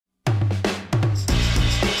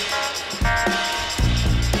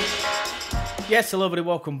Yes, hello everybody,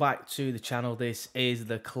 welcome back to the channel. This is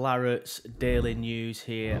the Clarets Daily News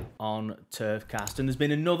here on Turfcast. And there's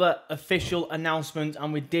been another official announcement,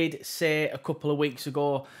 and we did say a couple of weeks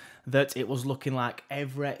ago that it was looking like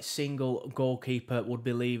every single goalkeeper would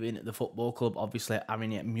be leaving the football club. Obviously,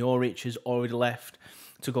 Arine Muric has already left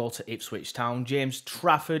to go to Ipswich Town. James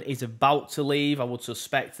Trafford is about to leave. I would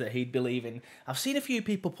suspect that he'd be leaving. I've seen a few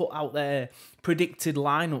people put out their predicted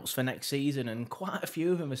lineups for next season, and quite a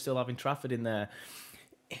few of them are still having Trafford in there.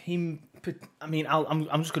 I'm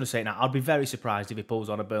just going to say it now. I'd be very surprised if he pulls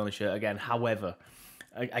on a Burnley shirt again. However,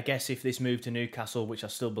 I guess if this move to Newcastle, which I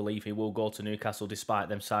still believe he will go to Newcastle despite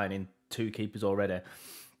them signing two keepers already,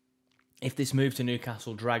 if this move to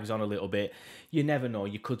Newcastle drags on a little bit, you never know.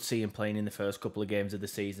 You could see him playing in the first couple of games of the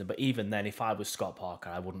season. But even then, if I was Scott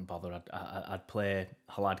Parker, I wouldn't bother. I'd play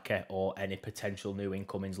Hladke or any potential new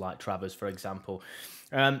incomings like Travers, for example.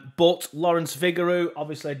 But Lawrence Vigouroux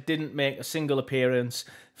obviously didn't make a single appearance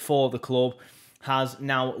for the club, has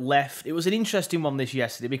now left. It was an interesting one this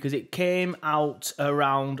yesterday because it came out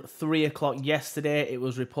around 3 o'clock yesterday. It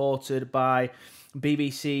was reported by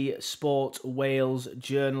BBC Sport Wales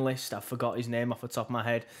journalist, I forgot his name off the top of my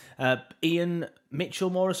head, Ian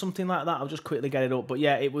Mitchellmore or something like that. I'll just quickly get it up. But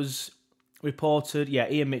yeah, it was reported,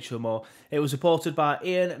 Ian Mitchellmore. It was reported by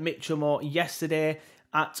Ian Mitchellmore yesterday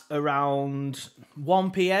at around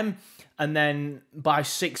 1 p.m. And then by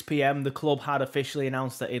 6 p.m, the club had officially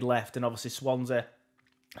announced that he'd left. And obviously Swansea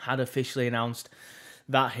had officially announced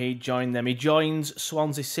that he'd joined them. He joins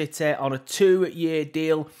Swansea City on a 2-year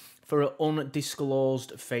deal for an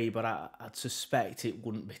undisclosed fee, but I'd suspect it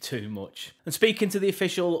wouldn't be too much. And speaking to the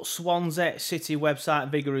official Swansea City website,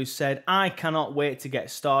 Vigouroux said, "I cannot wait to get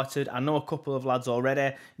started. I know a couple of lads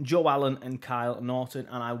already, Joe Allen and Kyle Norton,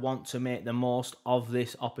 and I want to make the most of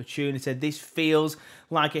this opportunity. This feels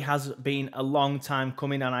like it has been a long time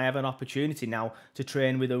coming, and I have an opportunity now to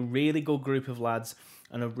train with a really good group of lads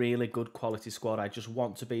and a really good quality squad. I just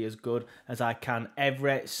want to be as good as I can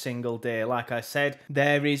every single day. Like I said,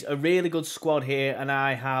 there is a really good squad here, and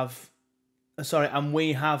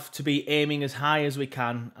we have to be aiming as high as we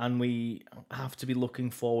can, and we have to be looking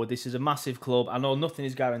forward. This is a massive club. I know nothing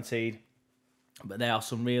is guaranteed, but there are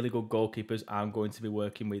some really good goalkeepers I'm going to be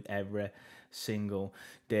working with every single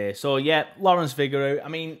day." So yeah, Lawrence Vigouroux, I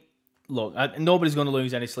mean, look, nobody's going to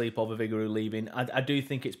lose any sleep over Vigouroux leaving. I do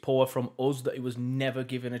think it's poor from us that he was never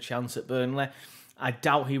given a chance at Burnley. I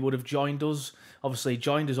doubt he would have joined us. Obviously, he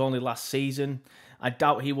joined us only last season. I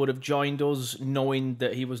doubt he would have joined us knowing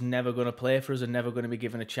that he was never going to play for us and never going to be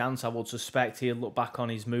given a chance. I would suspect he'll look back on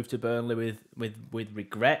his move to Burnley with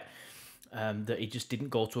regret, that he just didn't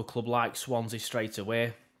go to a club like Swansea straight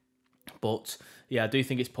away. But yeah, I do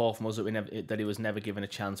think it's poor from us that he was never given a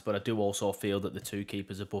chance. But I do also feel that the two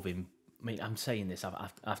keepers above him, I mean, I'm saying this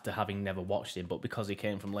after having never watched him, but because he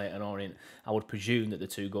came from Leyton Orient, I would presume that the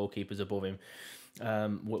two goalkeepers above him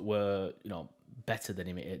were, better than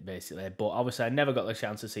him, basically. But obviously, I never got the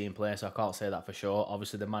chance to see him play, so I can't say that for sure.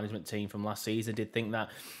 Obviously, the management team from last season did think that.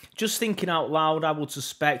 Just thinking out loud, I would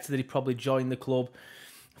suspect that he probably joined the club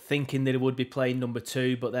thinking that he would be playing number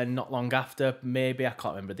 2, but then not long after, maybe, I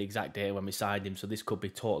can't remember the exact date when we signed him, so this could be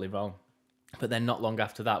totally wrong. But then not long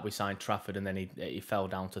after that, we signed Trafford, and then he fell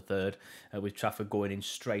down to 3rd, with Trafford going in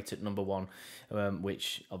straight at number 1,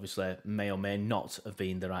 which obviously may or may not have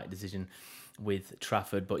been the right decision with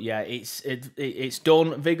Trafford. But yeah, it's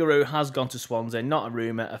done. Vigouroux has gone to Swansea, not a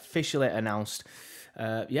rumour, officially announced.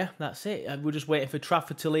 Yeah, that's it. We're just waiting for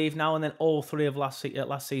Trafford to leave now, and then all 3 of last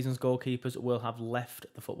season's goalkeepers will have left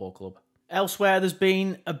the football club. Elsewhere, there's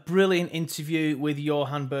been a brilliant interview with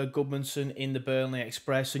Johan Berg Gudmundsson in the Burnley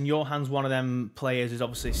Express, and Johan's one of them players who's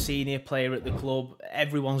obviously a senior player at the club.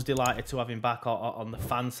 Everyone's delighted to have him back on the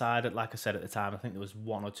fan side. Like I said at the time, I think there was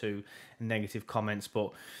 1 or 2 negative comments,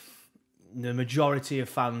 but the majority of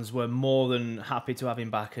fans were more than happy to have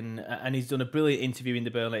him back, and he's done a brilliant interview in the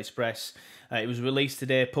Burnley Express. It was released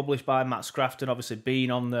today, published by Matt Scrafton, obviously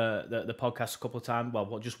been on the podcast a couple of times,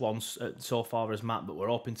 well, just once so far as Matt, but we're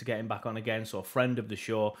hoping to get him back on again, so a friend of the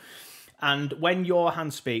show. And when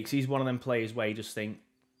Johan speaks, he's one of them players where you just think,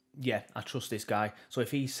 yeah, I trust this guy, so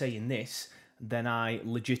if he's saying this, then I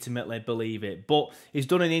legitimately believe it. But he's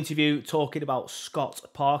done an interview talking about Scott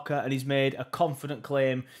Parker, and he's made a confident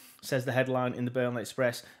claim, says the headline in the Burnley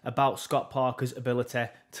Express, about Scott Parker's ability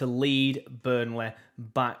to lead Burnley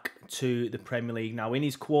back to the Premier League. Now, in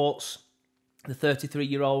his quotes, the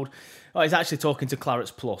 33-year-old, he's actually talking to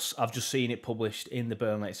Clarets Plus. I've just seen it published in the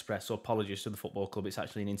Burnley Express, so apologies to the football club. It's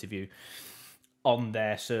actually an interview on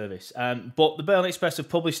their service. But the Burnley Express have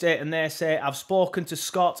published it, and they say, "I've spoken to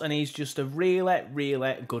Scott, and he's just a really,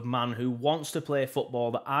 really good man who wants to play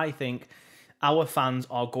football that I think our fans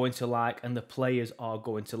are going to like and the players are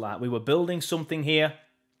going to like. We were building something here,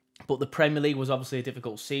 but the Premier League was obviously a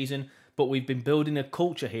difficult season, but we've been building a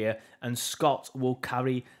culture here, and Scott will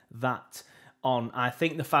carry that on. I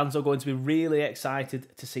think the fans are going to be really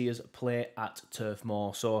excited to see us play at Turf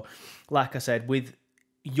Moor. So, like I said, with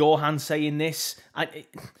Johan saying this,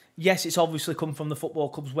 yes, it's obviously come from the football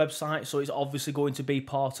club's website, so it's obviously going to be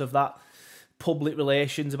part of that public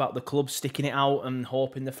relations about the club sticking it out and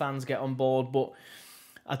hoping the fans get on board. But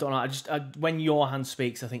I don't know. When Johan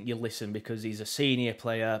speaks, I think you listen, because he's a senior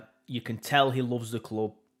player. You can tell he loves the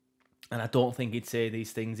club, and I don't think he'd say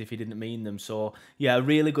these things if he didn't mean them. So yeah, a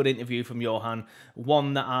really good interview from Johan.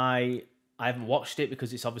 One that I haven't watched it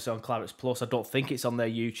because it's obviously on Clarets Plus. I don't think it's on their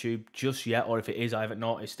YouTube just yet, or if it is, I haven't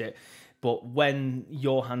noticed it. But when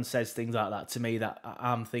Johan says things like that to me, that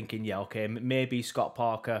I'm thinking, yeah, okay, maybe Scott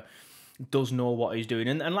Parker does know what he's doing.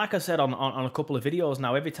 And like I said on a couple of videos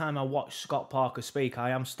now, every time I watch Scott Parker speak,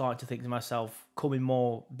 I am starting to think to myself, coming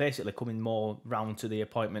more round to the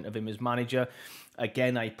appointment of him as manager.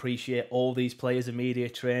 Again, I appreciate all these players are media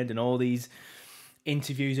trained and all these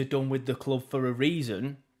interviews are done with the club for a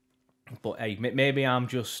reason. But hey, maybe I'm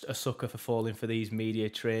just a sucker for falling for these media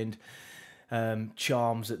trained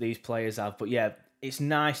charms that these players have. But yeah, it's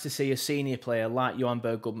nice to see a senior player like Johan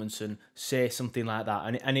Berg Gudmundsson say something like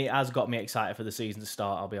that, and it has got me excited for the season to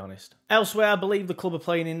start, I'll be honest. Elsewhere, I believe the club are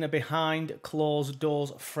playing in a behind closed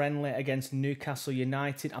doors friendly against Newcastle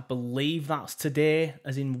United. I believe that's today,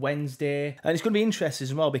 as in Wednesday. And it's going to be interesting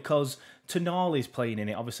as well, because Tonali's playing in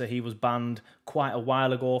it. Obviously, he was banned quite a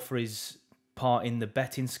while ago for his part in the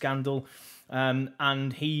betting scandal.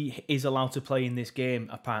 And he is allowed to play in this game,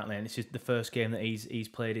 apparently, and this is the first game that he's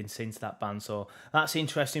played in since that ban. So that's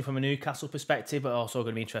interesting from a Newcastle perspective, but also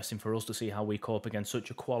going to be interesting for us to see how we cope against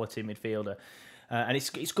such a quality midfielder. And it's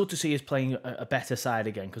good to see us playing a better side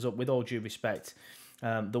again, because with all due respect,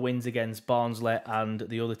 the wins against Barnsley and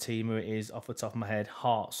the other team, who it is off the top of my head,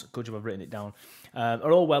 Hearts, good job I've written it down,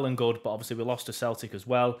 are all well and good, but obviously we lost to Celtic as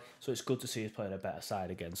well, so it's good to see us playing a better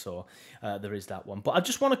side again. So there is that one. But I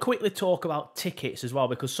just want to quickly talk about tickets as well,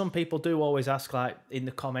 because some people do always ask, like in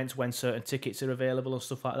the comments, when certain tickets are available and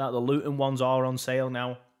stuff like that. The Luton ones are on sale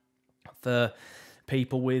now for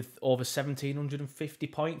people with over 1,750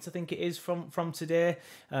 points, I think it is, from today,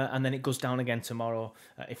 and then it goes down again tomorrow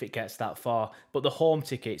if it gets that far. But the home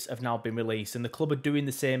tickets have now been released, and the club are doing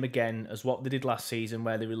the same again as what they did last season,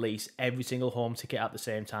 where they release every single home ticket at the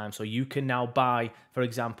same time. So you can now buy, for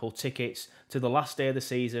example, tickets to the last day of the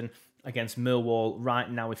season against Millwall right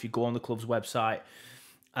now if you go on the club's website,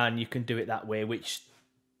 and you can do it that way, which,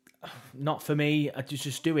 not for me. I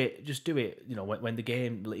just do it. You know, when the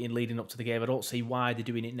game, leading up to the game, I don't see why they're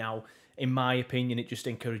doing it now. In my opinion, it just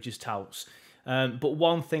encourages touts. But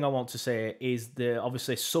one thing I want to say is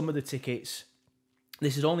obviously some of the tickets.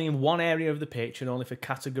 This is only in one area of the pitch and only for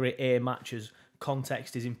Category A matches.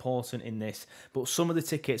 Context is important in this. But some of the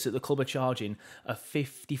tickets that the club are charging are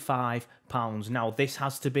 £55. Now this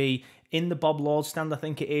has to be in the Bob Lord stand, I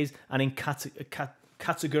think it is, and in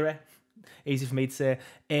category. Easy for me to say,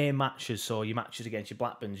 A matches, so your matches against your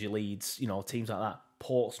Blackburns, your Leeds, you know, teams like that.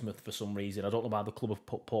 Portsmouth, for some reason, I don't know why the club have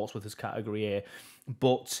put Portsmouth as category A,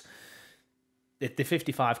 but the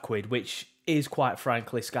 55 quid, which is quite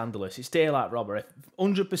frankly scandalous. It's daylight robbery.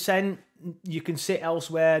 100% you can sit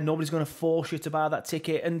elsewhere, nobody's going to force you to buy that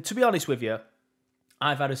ticket. And to be honest with you,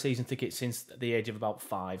 I've had a season ticket since the age of about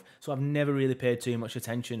 5, so I've never really paid too much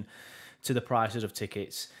attention to the prices of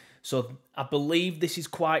tickets. So I believe this is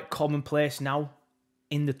quite commonplace now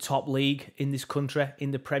in the top league in this country,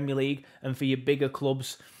 in the Premier League, and for your bigger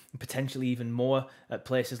clubs, potentially even more at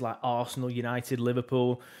places like Arsenal, United,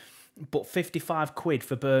 Liverpool. But 55 quid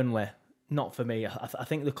for Burnley, not for me. I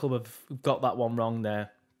think the club have got that one wrong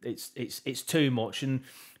there. It's too much. And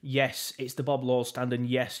yes, it's the Bob Lord stand, and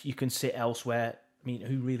yes, you can sit elsewhere. I mean,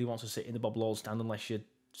 who really wants to sit in the Bob Lord stand unless you're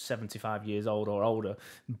 75 years old or older?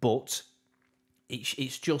 But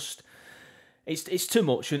it's too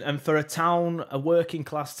much, and for a town, a working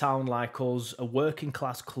class town like us, a working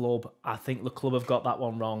class club, I think the club have got that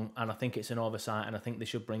one wrong, and I think it's an oversight, and I think they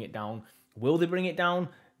should bring it down. Will they bring it down?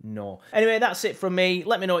 No. Anyway, that's it from me.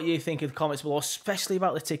 Let me know what you think in the comments below, especially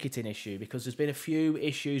about the ticketing issue, because there's been a few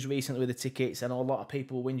issues recently with the tickets. I know a lot of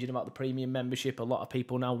people whinging about the premium membership, a lot of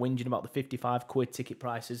people now whinging about the 55 quid ticket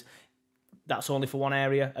prices. That's only for one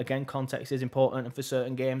area. Again, context is important, and for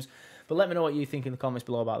certain games. But let me know what you think in the comments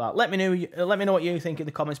below about that. Let me know what you think in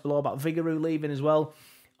the comments below about Vigouroux leaving as well.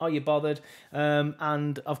 Are you bothered?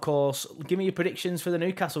 And of course, give me your predictions for the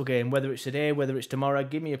Newcastle game, whether it's today, whether it's tomorrow.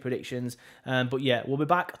 Give me your predictions. But yeah, we'll be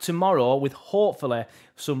back tomorrow with hopefully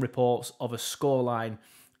some reports of a scoreline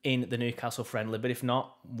in the Newcastle friendly. But if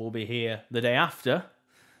not, we'll be here the day after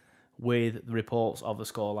with the reports of the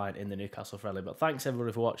scoreline in the Newcastle friendly. But thanks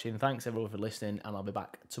everybody for watching. Thanks everyone for listening. And I'll be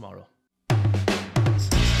back tomorrow.